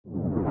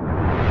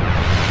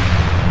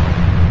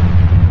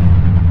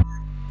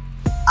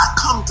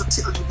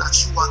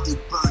that you are a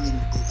burning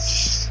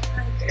bush.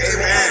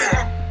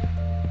 Amen.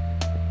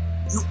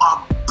 You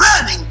are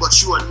burning,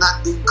 but you are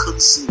not being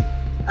consumed.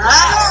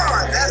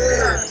 That's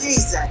it.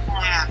 Jesus.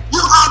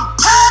 You are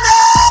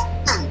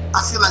burning.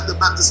 I feel like the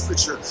Baptist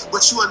preacher,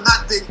 but you are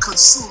not being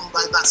consumed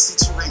by that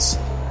situation.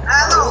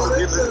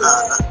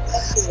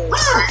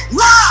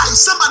 Why?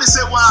 Somebody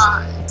say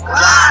why?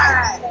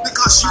 Why?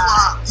 Because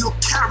you're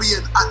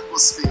carrying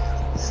atmosphere.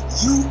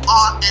 You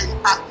are an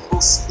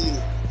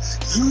atmosphere.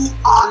 You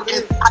are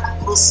an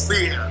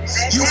atmosphere.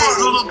 You will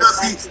no longer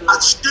be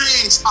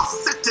changed,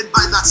 affected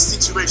by that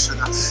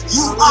situation.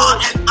 You are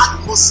an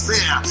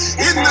atmosphere.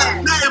 In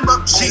the name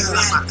of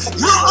Jesus,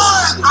 you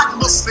are an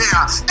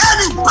atmosphere.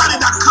 Anybody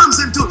that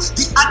comes into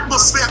the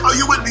atmosphere, are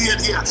you with me in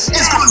here?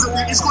 It's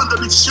going to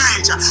be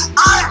changed.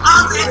 I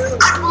am an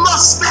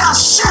atmosphere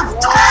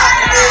shifter.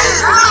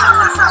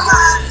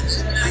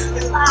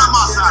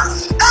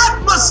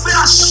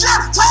 Atmosphere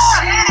shifter.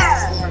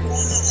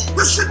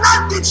 You should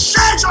not be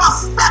changed or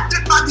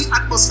affected by the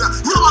atmosphere.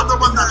 You are the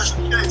one that